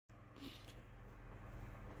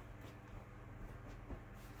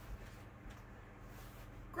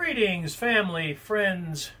Greetings, family,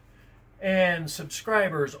 friends, and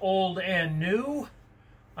subscribers, old and new.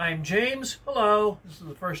 I'm James. Hello. This is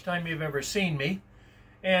the first time you've ever seen me.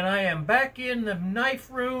 And I am back in the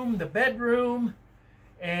knife room, the bedroom,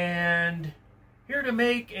 and here to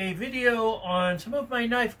make a video on some of my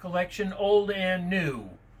knife collection, old and new.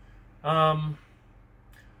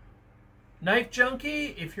 Knife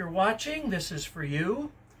Junkie, if you're watching, this is for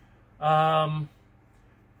you.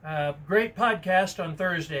 Great podcast on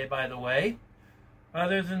Thursday, by the way.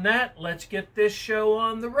 Other than that, let's get this show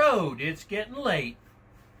on the road. It's getting late.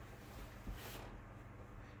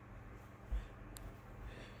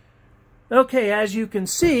 Okay, as you can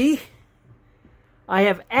see, I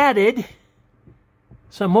have added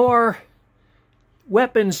some more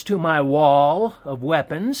weapons to my wall of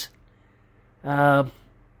weapons. We'll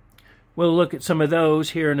look at some of those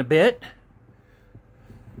here in a bit.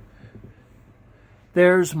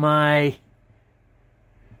 There's my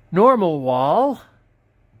normal wall.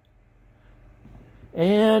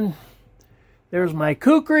 And there's my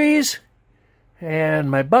kukris and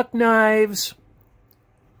my buck knives.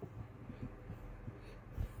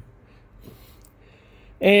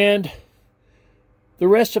 And the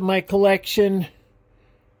rest of my collection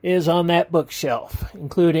is on that bookshelf,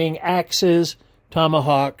 including axes,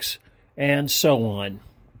 tomahawks, and so on.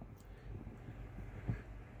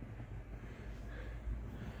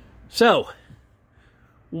 So,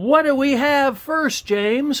 what do we have first,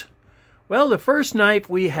 James? Well, the first knife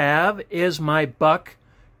we have is my Buck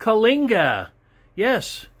Kalinga.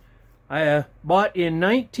 Yes, I bought in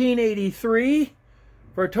 1983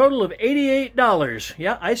 for a total of $88.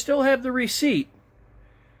 Yeah, I still have the receipt,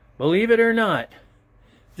 believe it or not.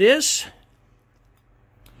 This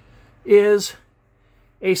is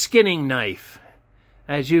a skinning knife.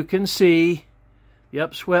 As you can see, the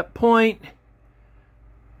upswept point,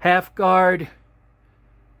 half guard,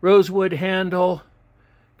 rosewood handle,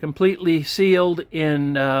 completely sealed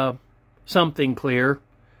in something clear,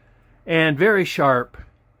 and very sharp.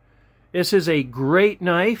 This is a great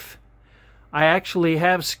knife. I actually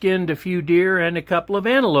have skinned a few deer and a couple of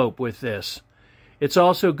antelope with this. It's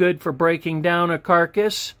also good for breaking down a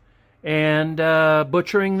carcass and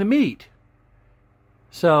butchering the meat.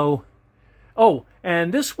 So, oh,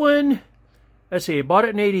 and this one, let's see, I bought it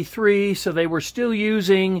in '83, so they were still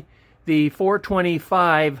using the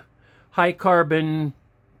 425 high carbon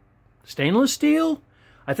stainless steel?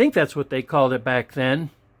 I think that's what they called it back then.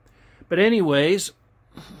 But anyways,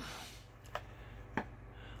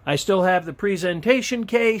 I still have the presentation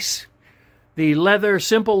case, the leather,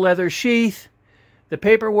 simple leather sheath, the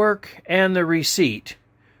paperwork, and the receipt.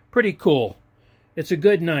 Pretty cool. It's a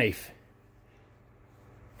good knife.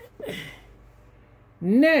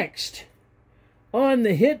 Next on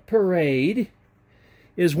the hit parade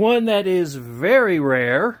is one that is very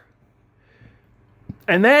rare,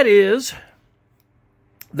 and that is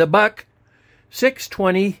the Buck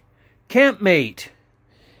 620 Campmate.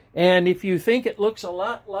 And if you think it looks a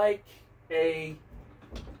lot like a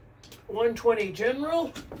 120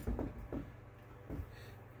 General,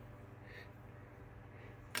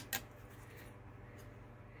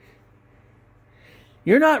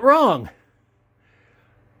 you're not wrong.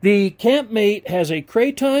 The Campmate has a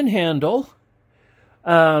Kraton handle,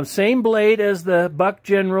 same blade as the Buck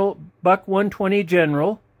 120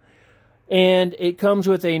 General, and it comes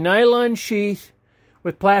with a nylon sheath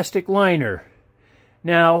with plastic liner.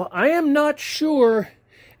 Now, I am not sure,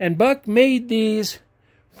 and Buck made these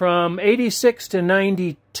from '86 to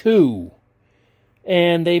 '92,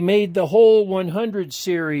 and they made the whole 100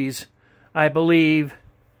 series, I believe,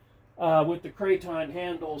 with the Kraton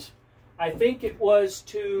handles. I think it was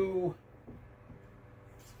to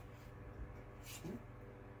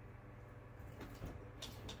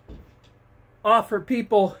offer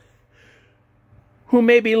people who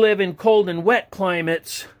maybe live in cold and wet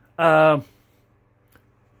climates a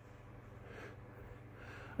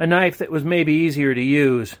knife that was maybe easier to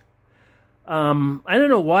use. I don't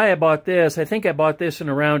know why I bought this. I think I bought this in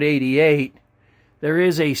around '88. There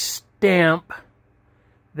is a stamp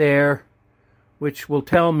there which will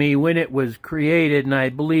tell me when it was created, and I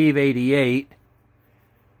believe '88.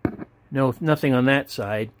 No, nothing on that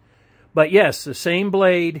side. But yes, the same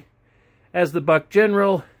blade as the Buck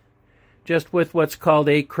General, just with what's called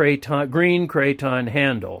a green Kraton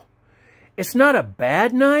handle. It's not a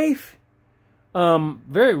bad knife.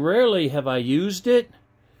 Very rarely have I used it,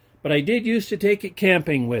 but I did used to take it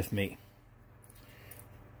camping with me.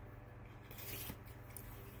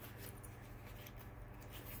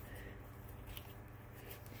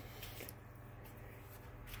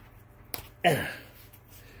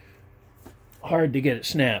 hard to get it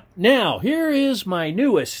snapped. Now, here is my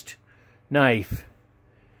newest knife.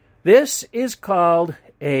 This is called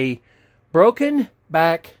a broken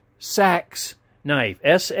back sax knife.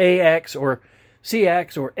 S-A-X or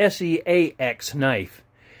C-X or S-E-A-X knife.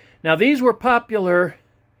 Now, these were popular.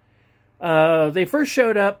 They first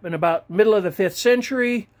showed up in about middle of the 5th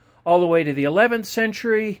century, all the way to the 11th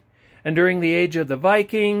century, and during the age of the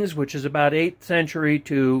Vikings, which is about 8th century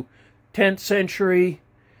to 10th century,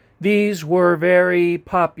 these were very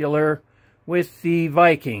popular with the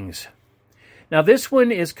Vikings. Now, this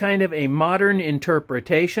one is kind of a modern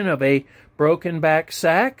interpretation of a broken back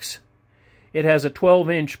sax. It has a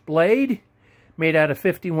 12-inch blade made out of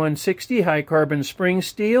 5160 high carbon spring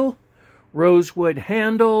steel, rosewood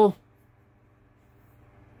handle,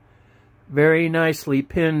 very nicely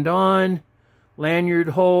pinned on, lanyard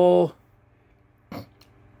hole,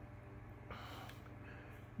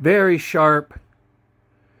 very sharp.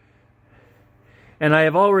 And I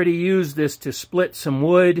have already used this to split some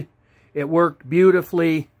wood. It worked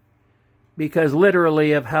beautifully because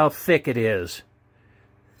literally of how thick it is.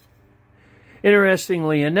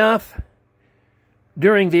 Interestingly enough,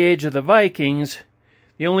 during the age of the Vikings,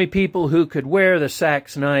 the only people who could wear the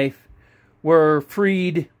sax knife were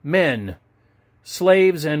freed men.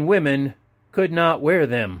 Slaves and women could not wear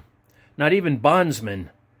them, not even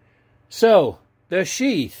bondsmen. So, the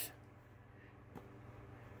sheath.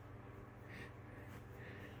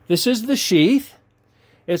 This is the sheath.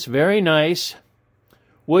 It's very nice,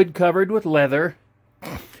 wood covered with leather.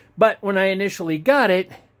 But when I initially got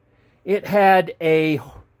it, it had a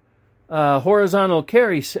horizontal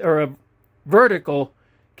carry, or a vertical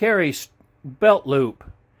carry belt loop.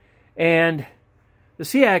 And the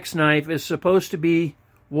C-X knife is supposed to be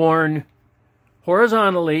worn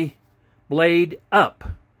horizontally, blade up.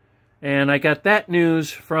 And I got that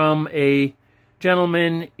news from a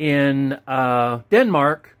gentleman in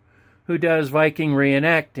Denmark who does Viking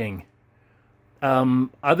reenacting.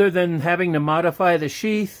 Other than having to modify the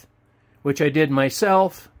sheath, which I did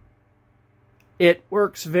myself, it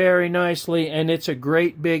works very nicely, and it's a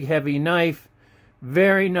great big heavy knife.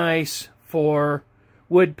 Very nice for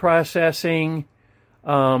wood processing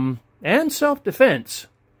and self-defense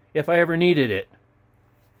if I ever needed it.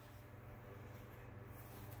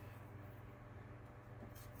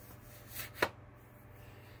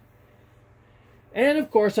 And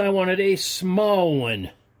of course I wanted a small one.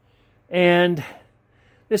 And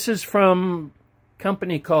this is from a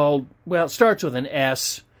company called, well, it starts with an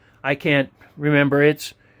S. I can't remember.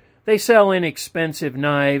 They sell inexpensive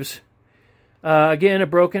knives. Again, a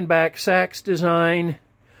broken back sax design.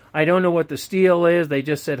 I don't know what the steel is. They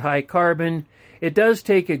just said high carbon. It does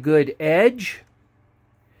take a good edge.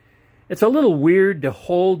 It's a little weird to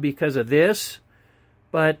hold because of this,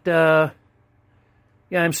 but yeah,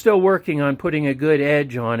 I'm still working on putting a good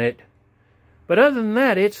edge on it. But other than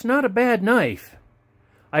that, it's not a bad knife.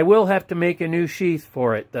 I will have to make a new sheath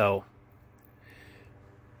for it, though.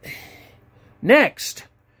 Next,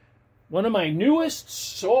 one of my newest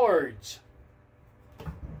swords.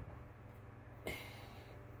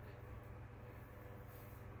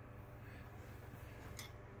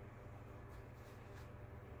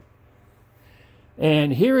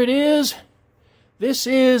 And here it is. This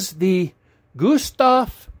is the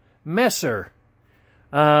Gustav Messer,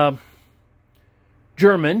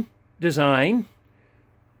 German design.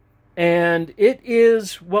 And it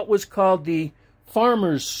is what was called the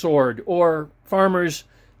farmer's sword, or farmer's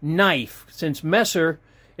knife, since Messer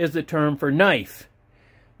is the term for knife.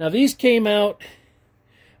 Now, these came out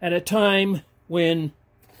at a time when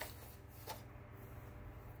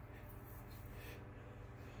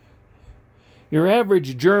your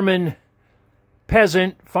average German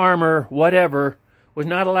peasant, farmer, whatever, was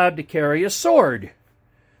not allowed to carry a sword.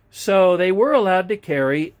 So they were allowed to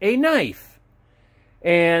carry a knife.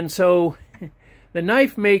 And so the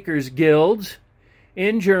knife makers guilds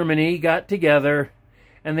in Germany got together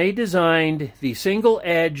and they designed the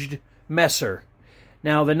single-edged Messer.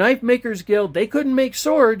 Now, the knife makers guild, they couldn't make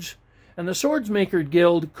swords, and the swordsmaker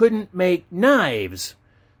guild couldn't make knives.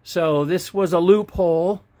 So this was a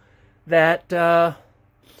loophole that the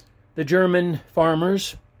German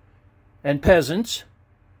farmers and peasants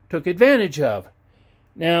took advantage of.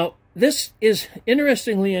 Now, this is,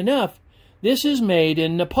 interestingly enough, this is made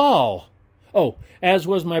in Nepal. Oh, as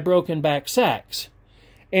was my broken back sax.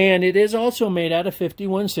 And it is also made out of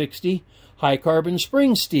 5160 high carbon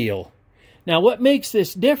spring steel. Now, what makes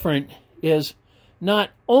this different is not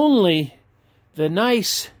only the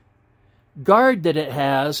nice guard that it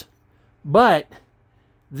has, but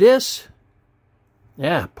this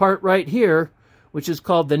part right here, which is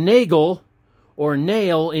called the Nagel, or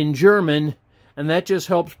nail in German, and that just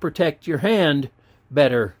helps protect your hand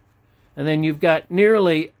better. And then you've got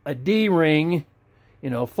nearly a D-ring, you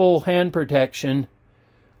know, full hand protection.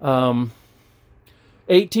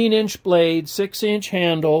 18-inch blade, 6-inch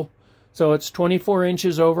handle, so it's 24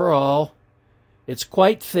 inches overall. It's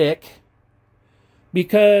quite thick,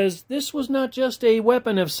 because this was not just a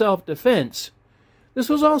weapon of self-defense. This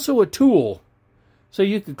was also a tool. So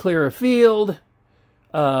you could clear a field,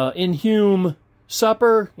 inhume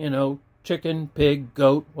supper, you know, chicken, pig,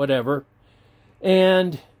 goat, whatever.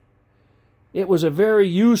 And it was a very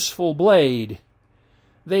useful blade.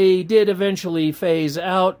 They did eventually phase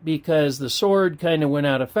out because the sword kind of went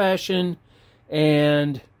out of fashion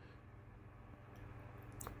and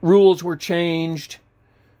rules were changed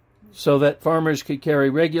so that farmers could carry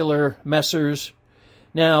regular messers.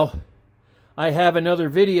 Now, I have another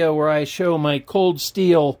video where I show my cold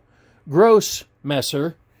steel gross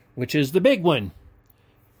messer, which is the big one.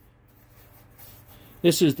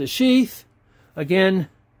 This is the sheath. Again,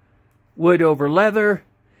 wood over leather.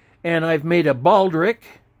 And I've made a baldric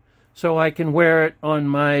so I can wear it on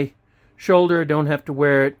my shoulder. Don't have to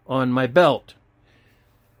wear it on my belt.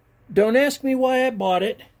 Don't ask me why I bought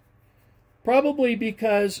it. Probably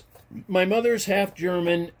because my mother's half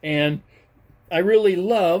German and I really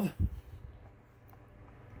love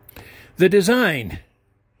the design.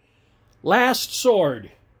 Last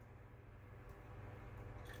sword.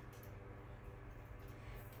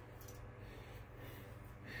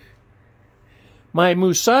 My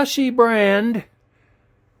Musashi brand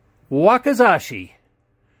Wakizashi.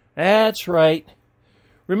 That's right.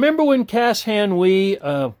 Remember when Cass Han Wei,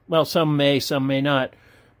 well, some may not,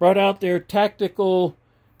 brought out their tactical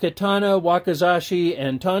katana, Wakizashi,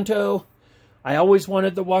 and Tanto? I always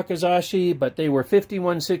wanted the Wakizashi, but they were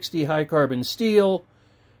 5160 high carbon steel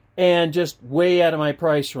and just way out of my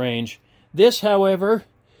price range. This, however,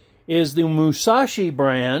 is the Musashi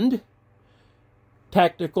brand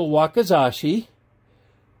tactical Wakizashi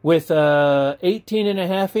with a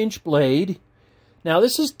 18.5-inch blade. Now,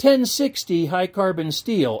 this is 1060 high carbon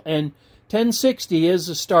steel, and 1060 is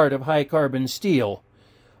the start of high carbon steel.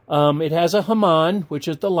 It has a Haman, which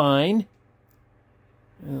is the line.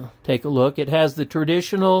 Take a look. It has the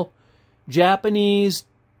traditional Japanese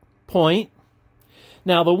point.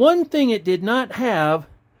 Now, the one thing it did not have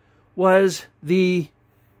was the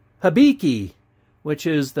Hibiki, which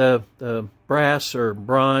is the brass or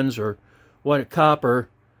bronze or what, copper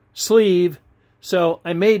sleeve. So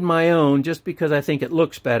I made my own just because I think it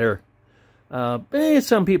looks better.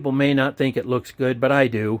 Some people may not think it looks good, but I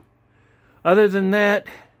do. Other than that,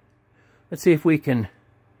 let's see if we can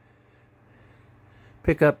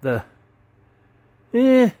pick up the...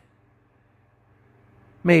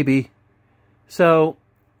 maybe. So,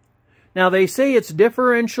 now they say it's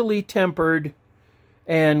differentially tempered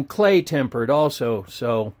and clay tempered also.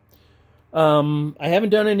 So, I haven't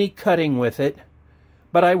done any cutting with it,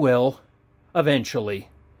 but I will eventually.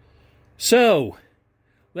 So,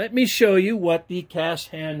 let me show you what the Cass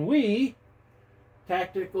Han Wei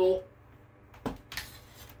tactical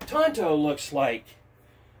Tanto looks like.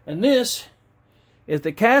 And this is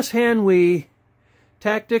the Cass Han Wei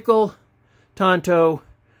tactical Tanto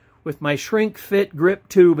with my shrink fit grip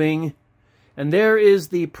tubing. And there is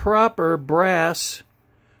the proper brass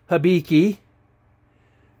Hibiki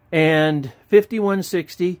and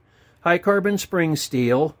 5160 high carbon spring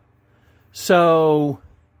steel. So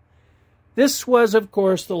this was, of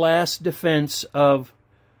course, the last defense of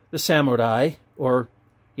the samurai, or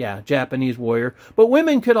Japanese warrior. But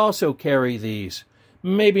women could also carry these.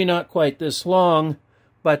 Maybe not quite this long,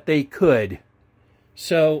 but they could.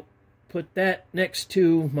 So put that next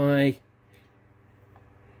to my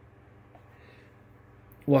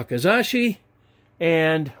Wakizashi,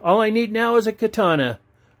 and all I need now is a katana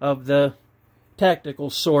of the tactical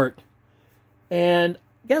sort. And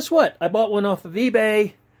guess what? I bought one off of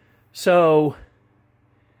eBay, so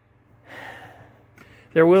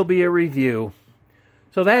there will be a review.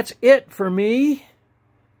 So that's it for me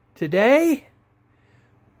today.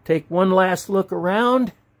 Take one last look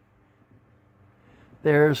around.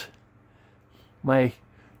 There's my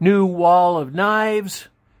new wall of knives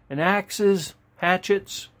and axes,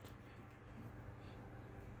 hatchets.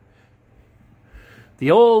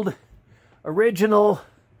 The old original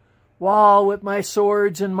wall with my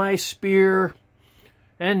swords and my spear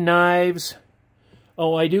and knives.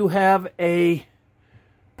 Oh, I do have a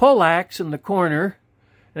poleaxe in the corner.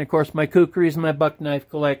 And of course my kukris and my buck knife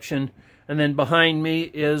collection. And then behind me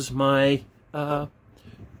is my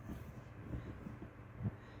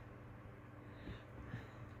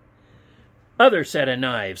other set of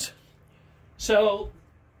knives. So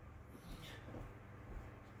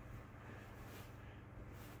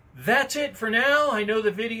that's it for now. I know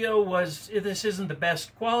the video this isn't the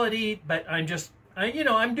best quality, but I'm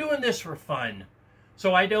doing this for fun.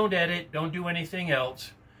 So I don't edit, don't do anything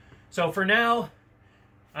else. So for now,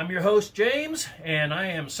 I'm your host, James, and I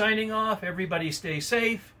am signing off. Everybody stay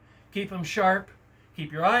safe, keep them sharp,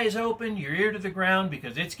 keep your eyes open, your ear to the ground,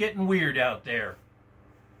 because it's getting weird out there.